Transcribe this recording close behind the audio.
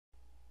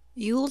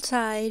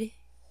Yule-Tide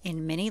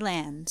in Many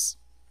Lands.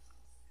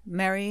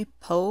 Mary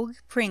Pogue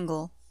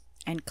Pringle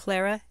and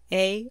Clara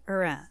A.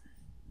 Uran.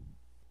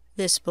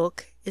 This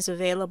book is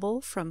available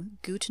from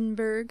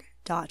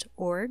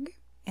Gutenberg.org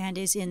and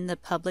is in the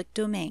public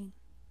domain.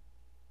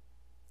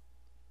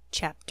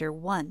 Chapter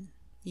 1.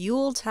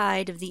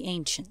 Yule-Tide of the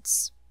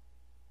Ancients.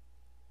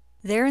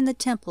 There in the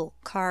temple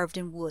carved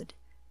in wood,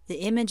 the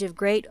image of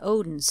great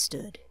Odin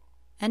stood,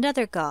 and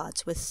other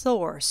gods with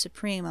Thor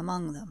supreme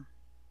among them.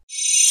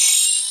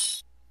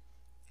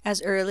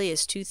 As early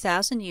as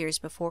 2,000 years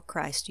before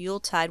Christ,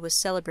 Yule-Tide was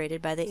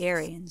celebrated by the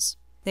Aryans.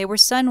 They were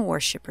sun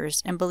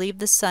worshippers and believed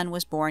the sun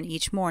was born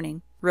each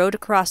morning, rode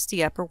across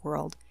the upper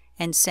world,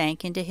 and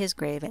sank into his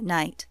grave at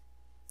night.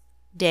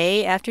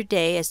 Day after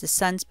day, as the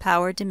sun's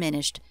power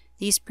diminished,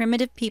 these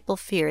primitive people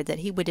feared that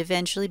he would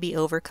eventually be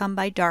overcome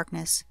by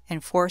darkness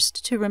and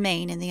forced to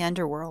remain in the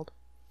underworld.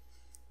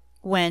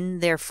 When,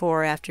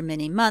 therefore, after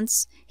many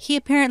months, he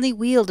apparently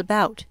wheeled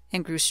about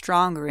and grew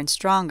stronger and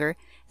stronger,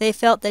 they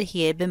felt that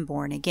he had been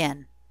born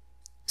again.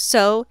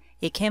 So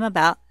it came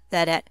about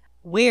that at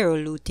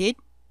Yule-Tide,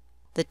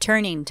 the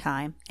turning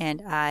time,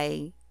 and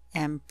I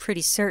am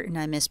pretty certain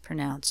I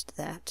mispronounced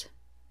that.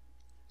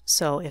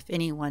 So if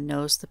anyone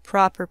knows the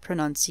proper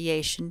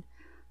pronunciation,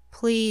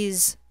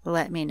 please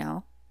let me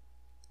know.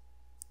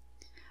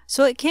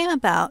 So it came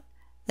about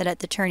that at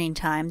the turning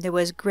time there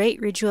was great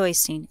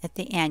rejoicing at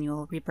the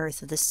annual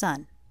rebirth of the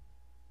sun.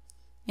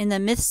 In the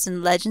myths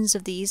and legends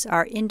of these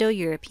our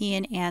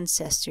Indo-European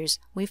ancestors,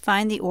 we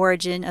find the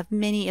origin of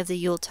many of the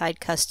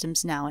Yule-Tide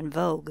customs now in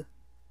vogue.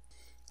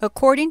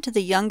 According to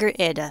the Younger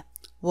Edda,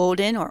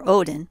 Woden or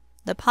Odin,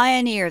 the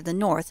pioneer of the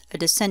north, a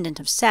descendant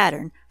of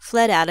Saturn,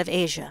 fled out of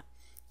Asia.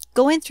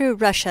 Going through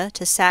Russia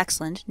to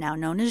Saxland, now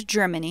known as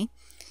Germany,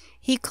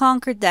 he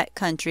conquered that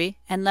country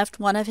and left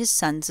one of his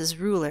sons as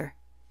ruler.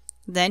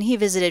 Then he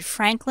visited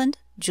Frankland,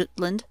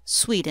 Jutland,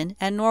 Sweden,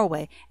 and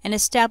Norway, and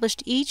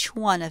established each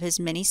one of his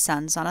many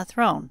sons on a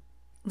throne.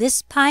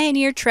 This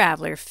pioneer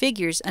traveler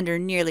figures under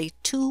nearly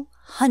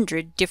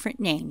 200 different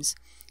names,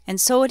 and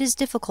so it is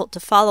difficult to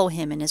follow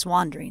him in his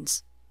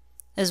wanderings.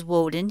 As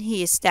Woden,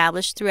 he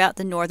established throughout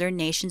the northern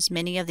nations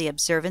many of the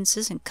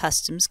observances and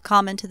customs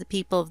common to the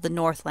people of the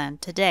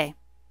Northland today.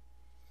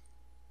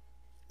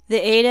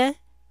 The Edda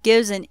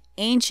gives an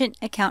ancient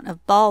account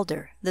of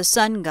Balder, the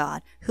sun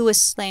god, who was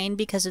slain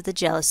because of the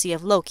jealousy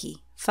of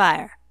Loki,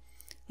 fire.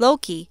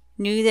 Loki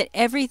knew that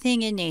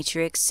everything in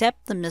nature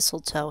except the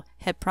mistletoe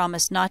had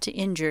promised not to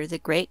injure the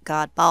great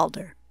god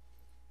Balder.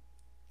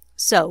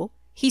 So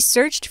he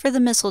searched for the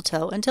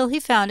mistletoe until he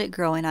found it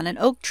growing on an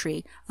oak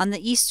tree on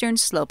the eastern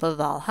slope of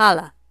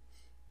Valhalla.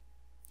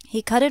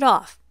 He cut it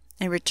off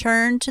and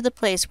returned to the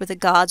place where the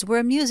gods were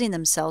amusing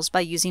themselves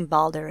by using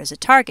Balder as a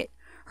target,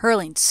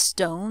 hurling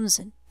stones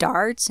and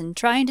darts and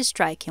trying to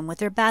strike him with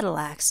their battle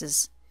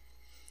axes.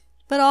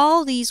 But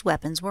all these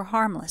weapons were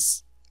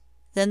harmless.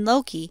 Then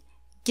Loki,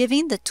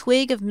 giving the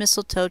twig of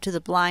mistletoe to the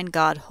blind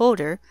god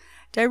Hoder,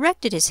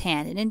 directed his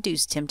hand and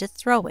induced him to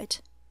throw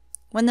it.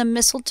 When the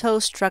mistletoe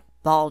struck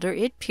Balder,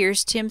 it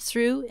pierced him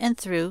through and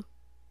through,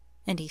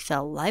 and he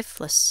fell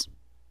lifeless.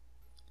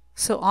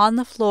 So on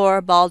the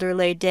floor Balder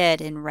lay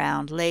dead, and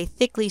round lay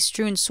thickly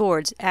strewn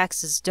swords,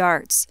 axes,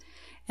 darts,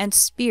 and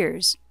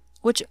spears,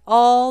 which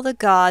all the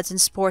gods in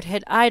sport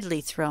had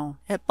idly thrown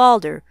at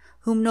Balder,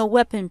 whom no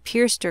weapon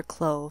pierced or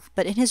clove,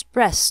 but in his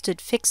breast stood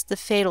fixed the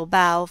fatal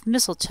bough of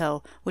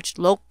mistletoe, which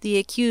Loki the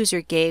accuser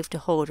gave to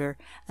Hoder,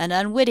 and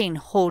unwitting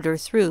Hoder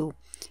threw.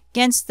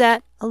 'Gainst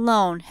that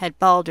alone had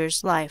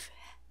Balder's life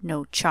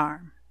no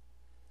charm.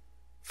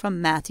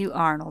 From Matthew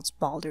Arnold's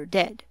Balder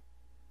Dead.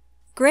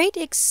 Great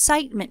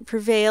excitement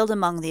prevailed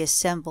among the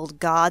assembled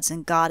gods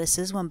and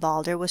goddesses when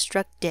Balder was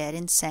struck dead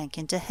and sank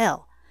into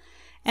hell,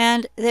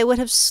 and they would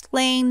have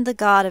slain the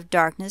god of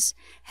darkness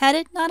had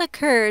it not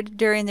occurred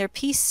during their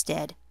peace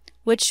stead,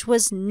 which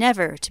was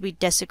never to be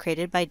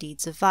desecrated by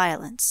deeds of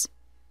violence.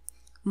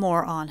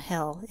 More on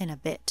hell in a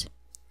bit.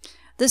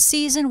 The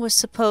season was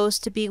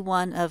supposed to be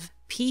one of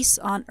peace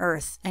on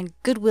earth and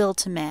goodwill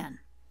to man.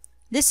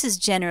 This is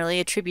generally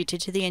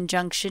attributed to the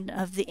injunction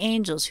of the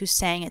angels who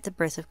sang at the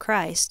birth of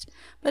Christ,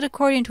 but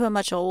according to a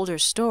much older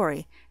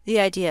story, the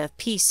idea of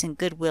peace and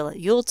goodwill at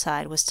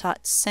Yule-Tide was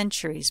taught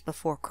centuries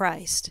before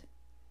Christ.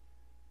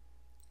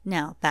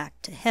 Now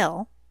back to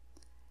hell.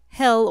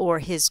 Hell or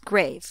his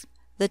grave.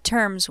 The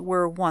terms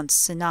were once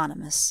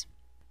synonymous.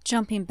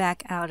 Jumping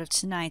back out of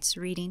tonight's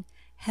reading,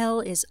 hell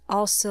is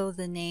also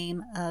the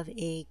name of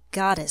a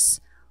goddess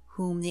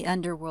whom the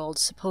underworld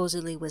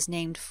supposedly was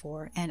named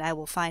for, and I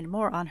will find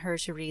more on her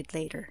to read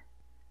later.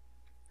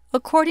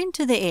 According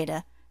to the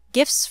Edda,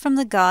 gifts from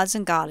the gods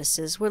and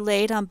goddesses were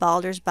laid on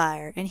Balder's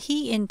bier, and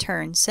he in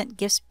turn sent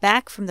gifts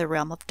back from the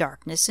realm of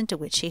darkness into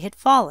which he had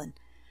fallen.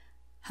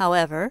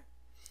 However,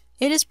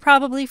 it is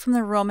probably from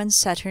the Roman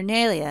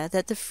Saturnalia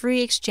that the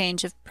free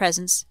exchange of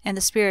presents and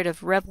the spirit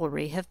of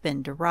revelry have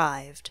been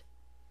derived.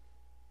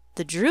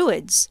 The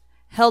Druids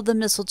held the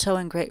mistletoe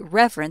in great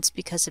reverence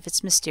because of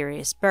its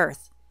mysterious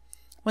birth.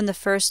 When the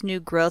first new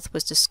growth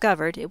was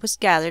discovered, it was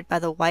gathered by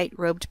the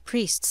white-robed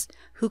priests,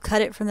 who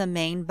cut it from the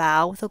main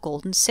bough with a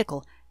golden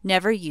sickle,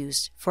 never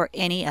used for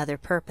any other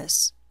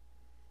purpose.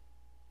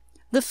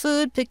 The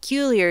food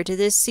peculiar to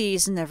this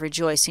season of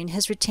rejoicing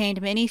has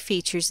retained many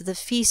features of the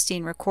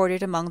feasting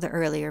recorded among the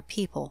earlier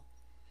people.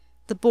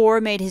 The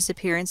boar made his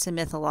appearance in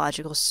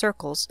mythological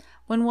circles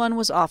when one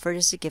was offered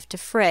as a gift to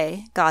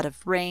Frey, god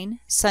of rain,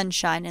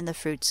 sunshine, and the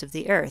fruits of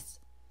the earth.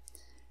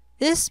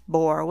 This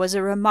boar was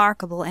a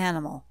remarkable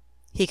animal.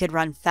 He could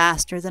run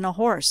faster than a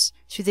horse,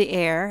 through the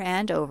air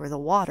and over the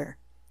water.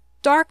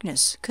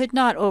 Darkness could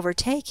not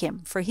overtake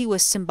him, for he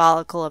was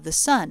symbolical of the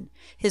sun,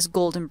 his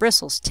golden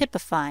bristles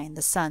typifying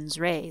the sun's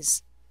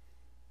rays.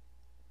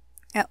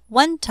 At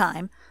one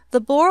time,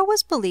 the boar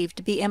was believed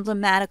to be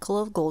emblematical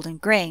of golden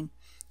grain,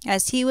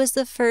 as he was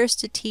the first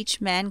to teach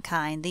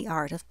mankind the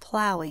art of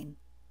plowing.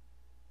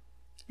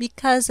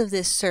 Because of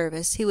this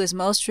service, he was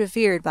most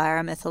revered by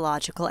our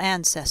mythological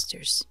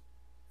ancestors.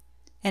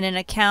 In an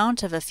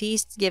account of a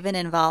feast given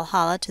in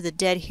Valhalla to the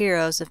dead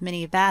heroes of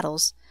many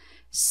battles,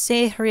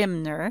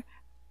 Sehrimner,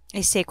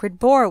 a sacred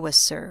boar, was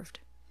served.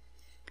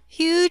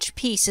 Huge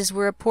pieces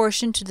were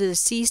apportioned to the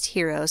deceased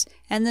heroes,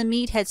 and the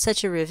meat had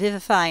such a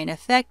revivifying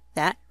effect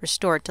that,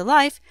 restored to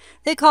life,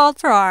 they called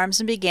for arms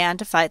and began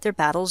to fight their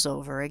battles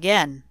over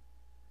again.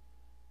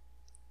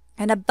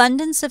 An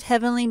abundance of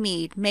heavenly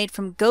mead, made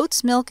from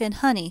goat's milk and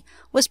honey,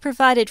 was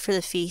provided for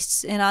the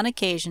feasts, and on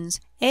occasions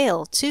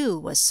ale, too,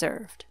 was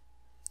served.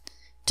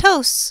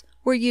 Toasts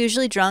were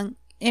usually drunk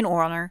in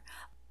honor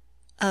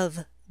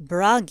of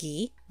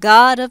Bragi,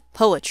 god of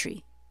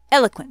poetry,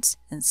 eloquence,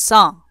 and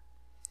song.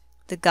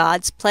 The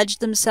gods pledged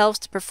themselves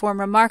to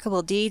perform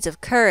remarkable deeds of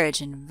courage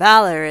and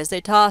valor as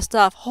they tossed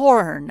off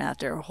horn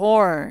after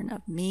horn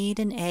of mead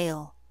and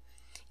ale.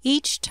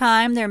 Each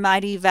time their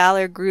mighty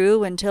valor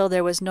grew until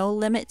there was no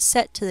limit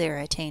set to their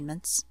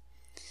attainments.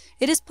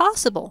 It is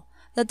possible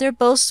that their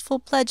boastful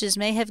pledges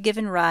may have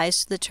given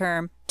rise to the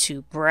term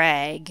to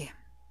brag.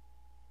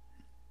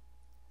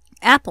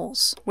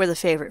 Apples were the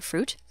favorite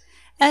fruit,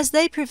 as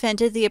they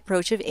prevented the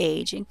approach of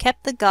age and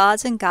kept the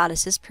gods and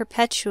goddesses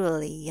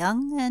perpetually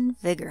young and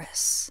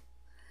vigorous.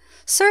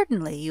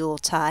 Certainly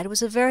Yule-tide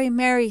was a very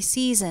merry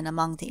season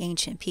among the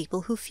ancient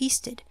people who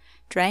feasted,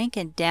 drank,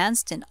 and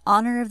danced in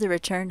honor of the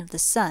return of the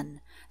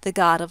sun, the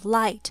god of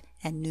light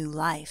and new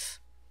life.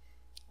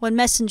 When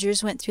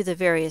messengers went through the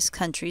various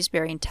countries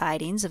bearing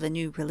tidings of a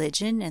new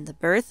religion and the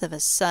birth of a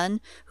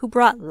son who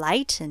brought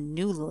light and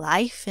new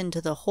life into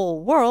the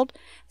whole world,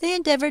 they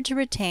endeavored to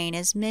retain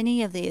as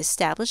many of the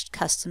established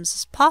customs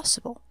as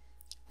possible,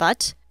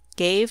 but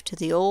gave to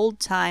the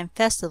old-time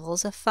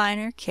festivals a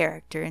finer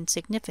character and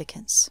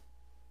significance.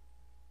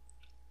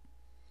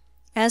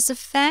 As the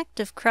fact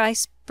of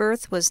Christ's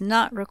birth was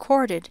not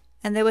recorded,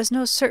 and there was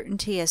no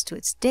certainty as to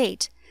its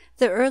date,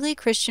 the early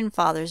Christian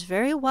fathers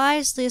very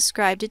wisely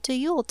ascribed it to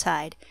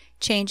Yule-tide,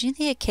 changing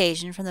the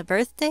occasion from the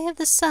birthday of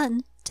the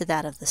sun to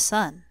that of the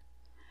sun.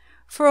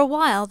 For a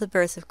while the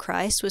birth of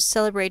Christ was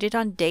celebrated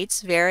on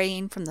dates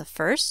varying from the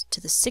 1st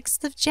to the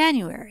 6th of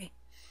January,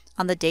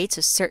 on the dates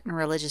of certain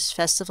religious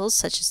festivals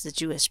such as the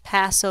Jewish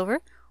Passover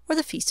or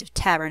the Feast of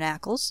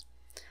Tabernacles,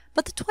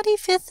 but the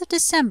 25th of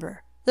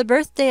December, the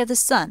birthday of the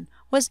sun,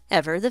 was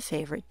ever the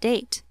favorite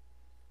date.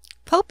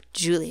 Pope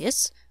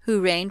Julius, who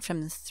reigned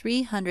from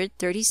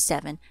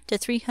 337 to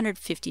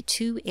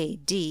 352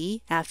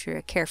 A.D., after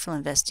a careful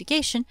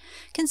investigation,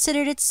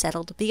 considered it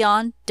settled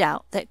beyond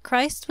doubt that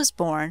Christ was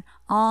born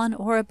on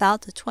or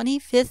about the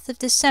 25th of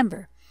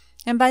December,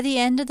 and by the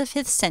end of the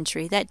 5th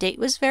century that date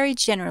was very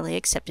generally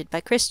accepted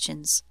by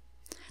Christians.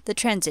 The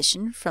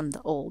transition from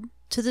the old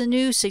to the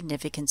new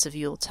significance of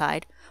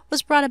Yule-tide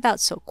was brought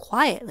about so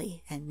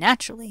quietly and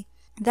naturally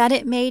that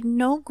it made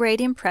no great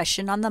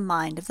impression on the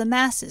mind of the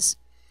masses,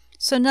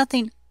 so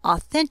nothing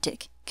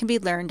authentic can be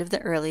learned of the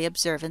early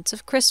observance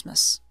of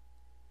Christmas.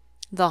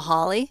 The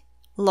holly,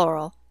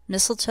 laurel,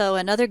 mistletoe,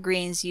 and other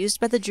greens used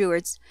by the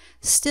Druids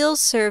still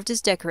served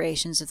as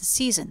decorations of the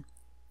season,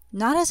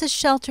 not as a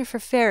shelter for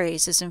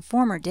fairies as in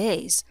former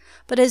days,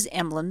 but as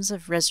emblems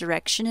of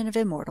resurrection and of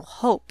immortal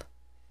hope.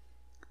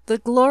 The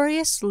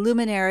glorious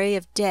luminary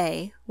of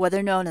day,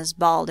 whether known as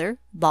Balder,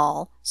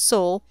 Baal,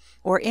 Sol,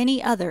 or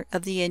any other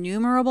of the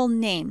innumerable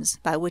names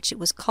by which it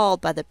was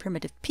called by the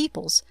primitive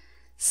peoples,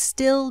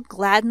 still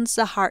gladdens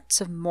the hearts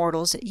of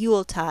mortals at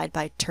Yule-tide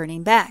by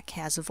turning back,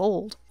 as of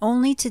old.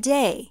 Only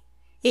today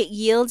it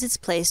yields its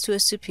place to a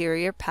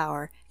superior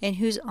power in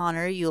whose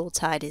honor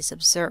Yule-tide is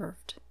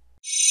observed.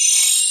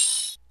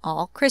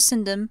 All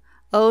Christendom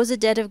owes a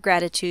debt of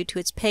gratitude to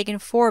its pagan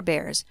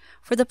forebears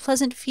for the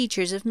pleasant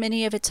features of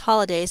many of its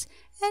holidays,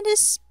 and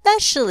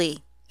especially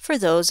for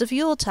those of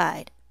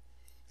Yule-tide.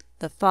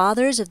 The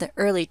fathers of the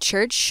early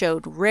church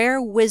showed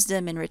rare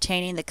wisdom in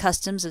retaining the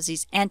customs of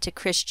these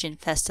anti-Christian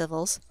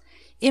festivals,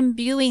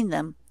 imbuing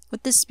them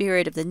with the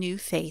spirit of the new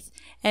faith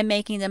and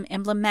making them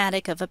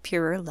emblematic of a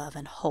purer love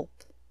and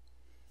hope.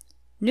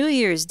 New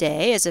Year's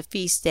Day as a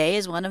feast day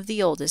is one of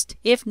the oldest,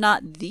 if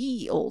not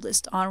the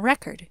oldest, on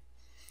record.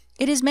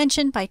 It is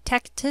mentioned by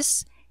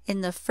Tacitus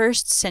in the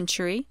 1st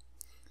century,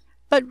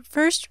 but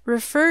first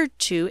referred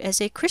to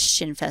as a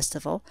Christian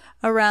festival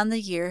around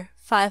the year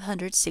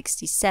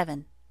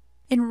 567.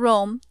 In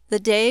Rome, the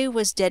day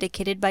was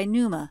dedicated by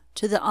Numa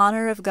to the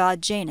honor of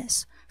god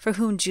Janus, for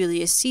whom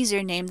Julius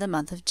Caesar named the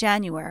month of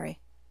January.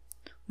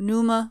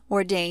 Numa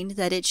ordained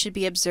that it should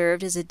be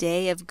observed as a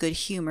day of good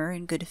humor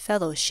and good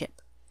fellowship.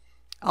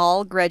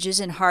 All grudges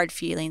and hard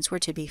feelings were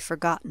to be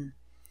forgotten.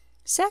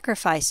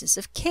 Sacrifices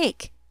of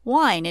cake,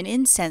 wine, and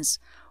incense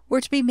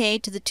were to be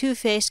made to the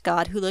two-faced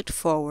god who looked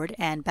forward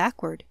and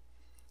backward.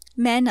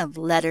 Men of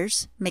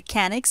letters,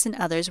 mechanics, and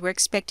others were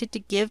expected to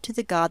give to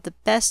the god the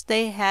best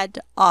they had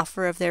to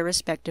offer of their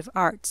respective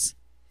arts.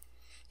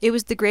 It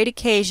was the great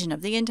occasion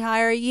of the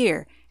entire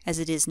year, as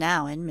it is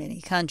now in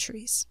many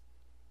countries.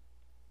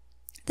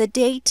 The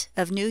date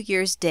of New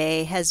Year's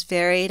Day has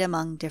varied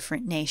among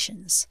different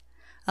nations.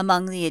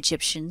 Among the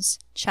Egyptians,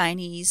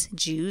 Chinese,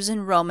 Jews,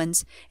 and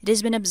Romans, it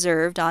has been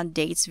observed on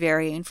dates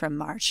varying from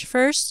March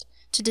 1st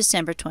to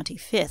December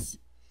 25th.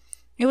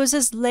 It was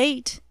as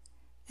late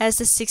as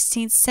the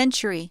 16th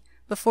century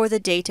before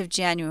the date of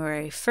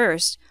January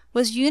 1st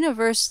was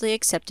universally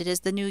accepted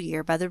as the New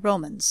Year by the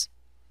Romans.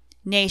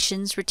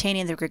 Nations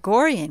retaining the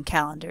Gregorian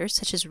calendar,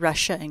 such as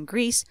Russia and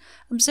Greece,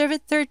 observe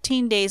it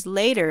 13 days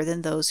later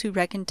than those who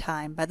reckon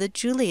time by the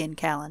Julian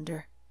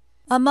calendar.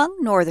 Among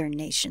northern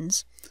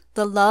nations,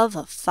 the love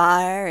of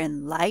fire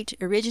and light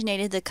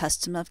originated the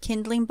custom of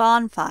kindling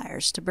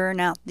bonfires to burn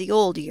out the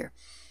old year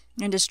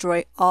and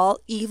destroy all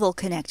evil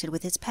connected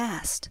with its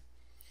past.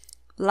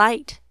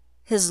 Light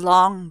has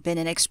long been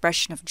an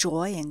expression of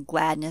joy and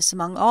gladness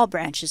among all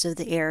branches of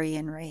the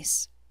Aryan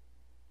race.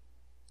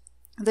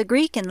 The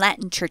Greek and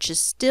Latin churches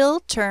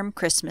still term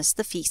Christmas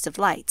the Feast of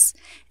Lights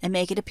and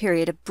make it a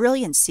period of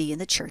brilliancy in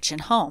the church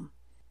and home.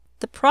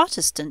 The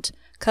Protestant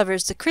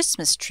covers the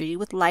Christmas tree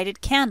with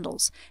lighted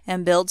candles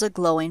and builds a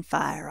glowing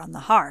fire on the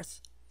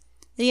hearth.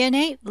 The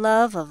innate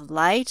love of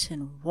light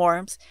and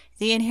warmth,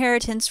 the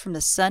inheritance from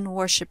the sun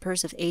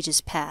worshippers of ages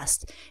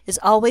past, is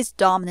always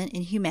dominant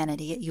in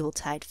humanity at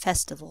Yule-Tide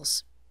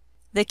festivals.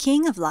 The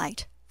King of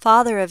Light,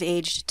 Father of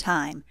aged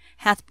time,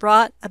 hath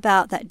brought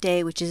about that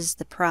day which is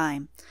the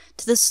prime,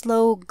 to the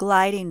slow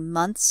gliding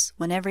months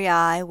when every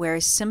eye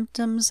wears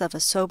symptoms of a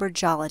sober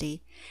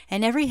jollity,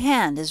 and every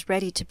hand is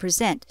ready to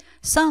present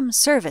some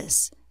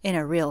service in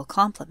a real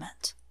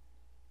compliment.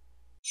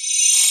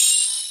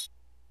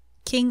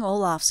 King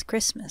Olaf's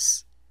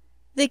Christmas,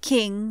 the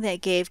king that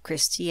gave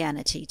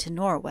Christianity to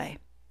Norway.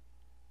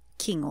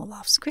 King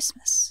Olaf's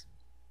Christmas.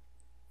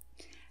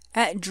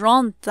 At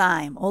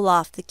Drontheim,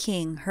 Olaf the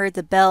king heard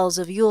the bells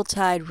of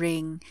Yule-tide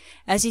ring,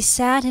 as he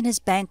sat in his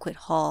banquet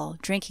hall,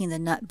 drinking the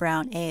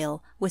nut-brown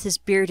ale, with his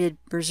bearded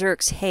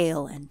berserks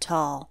hale and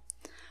tall.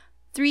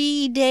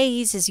 3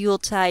 days his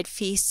Yule-tide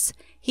feasts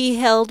he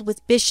held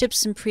with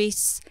bishops and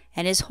priests,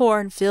 and his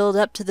horn filled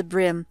up to the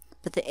brim,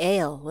 but the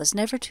ale was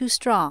never too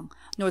strong,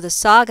 nor the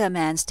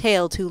saga-man's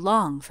tale too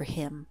long for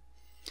him.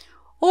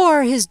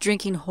 Or his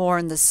drinking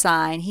horn the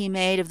sign he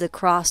made of the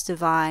cross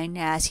divine,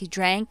 as he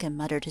drank and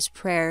muttered his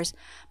prayers,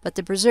 but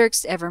the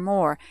berserks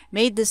evermore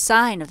made the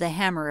sign of the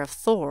hammer of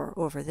Thor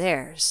over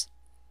theirs.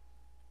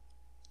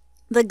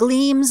 The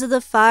gleams of the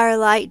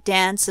firelight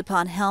dance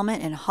upon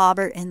helmet and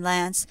hauberk and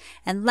lance,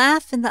 and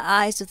laugh in the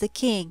eyes of the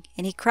king,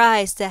 and he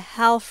cries to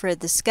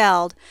Halfred the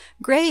Skald,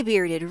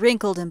 grey-bearded,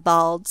 wrinkled, and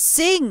bald,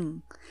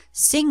 "Sing!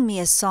 Sing me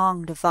a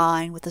song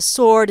divine, with a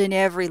sword in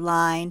every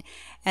line,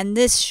 and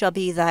this shall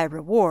be thy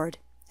reward."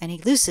 And he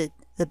loosed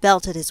the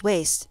belt at his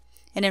waist,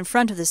 and in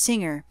front of the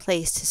singer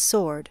placed his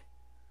sword.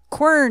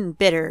 Quern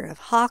bitter of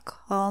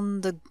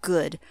Hakon the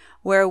Good,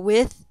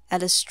 wherewith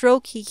at a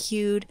stroke he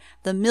hewed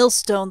the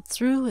millstone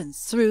through and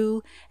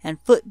through,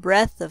 and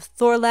foot-breadth of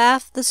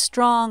Thorlaf the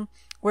Strong,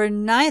 were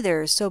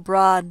neither so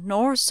broad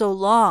nor so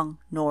long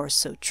nor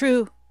so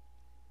true.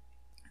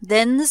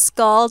 Then the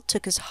Skald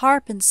took his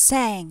harp and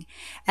sang,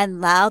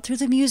 and loud through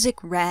the music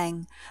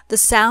rang the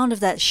sound of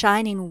that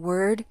shining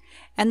word,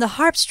 and the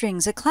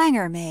harp-strings a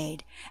clangor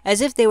made, as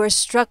if they were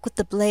struck with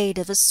the blade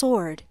of a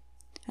sword.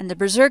 And the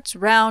berserks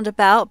round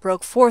about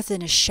broke forth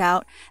in a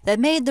shout that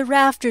made the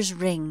rafters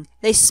ring.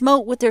 They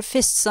smote with their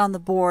fists on the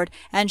board,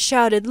 and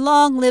shouted,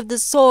 "Long live the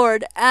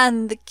sword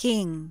and the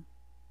king!"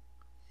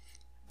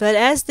 But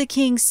as the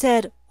king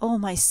said, "O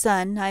my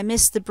son, I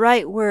missed the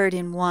bright word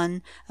in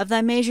one of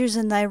thy measures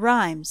and thy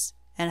rhymes,"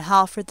 and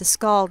Halfred the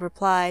Skald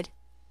replied,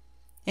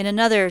 "In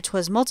another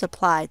 'twas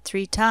multiplied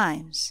 3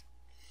 times."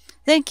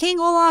 Then King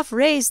Olaf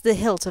raised the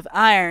hilt of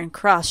iron,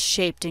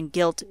 cross-shaped and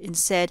gilt, and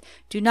said,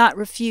 "Do not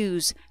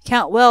refuse,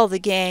 count well the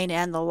gain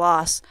and the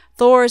loss,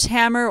 Thor's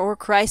hammer or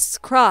Christ's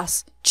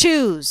cross,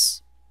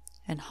 choose!"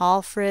 And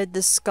Halfred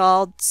the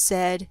Skald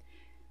said,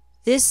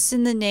 "This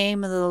in the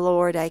name of the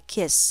Lord I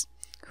kiss,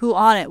 who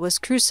on it was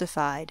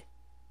crucified."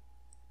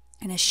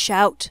 And a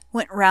shout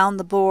went round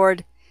the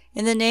board,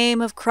 "In the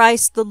name of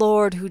Christ the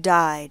Lord who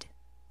died."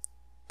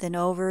 Then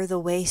over the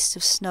waste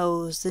of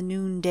snows the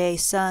noonday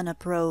sun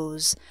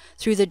uprose,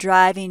 through the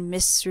driving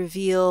mists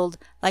revealed,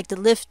 like the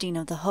lifting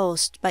of the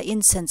host by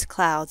incense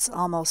clouds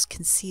almost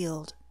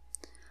concealed.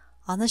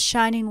 On the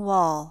shining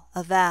wall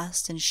a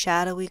vast and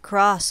shadowy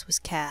cross was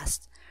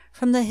cast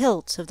from the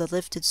hilt of the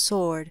lifted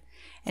sword,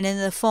 and in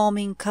the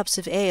foaming cups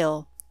of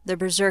ale the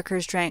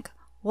berserkers drank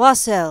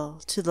wassail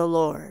to the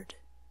Lord.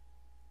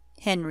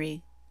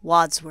 Henry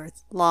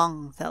Wadsworth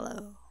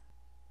Longfellow.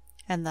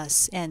 And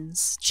thus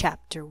ends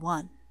Chapter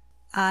 1.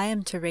 I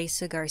am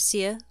Teresa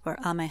Garcia, or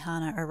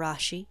Amehana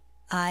Arashi.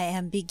 I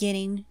am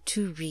beginning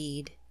to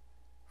read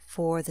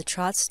for the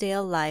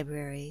Trotsdale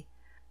Library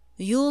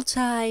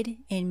Yule-Tide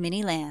in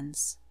Many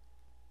Lands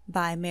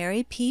by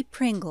Mary P.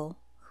 Pringle,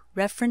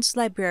 Reference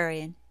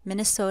Librarian,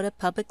 Minnesota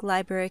Public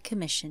Library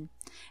Commission,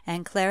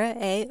 and Clara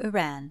A.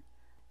 Uran.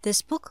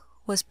 This book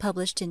was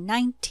published in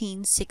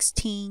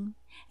 1916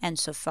 and,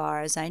 so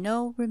far as I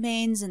know,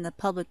 remains in the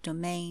public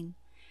domain,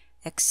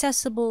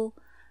 accessible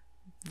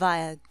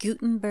via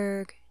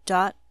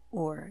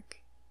Gutenberg.org.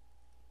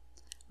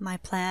 My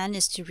plan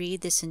is to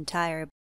read this entire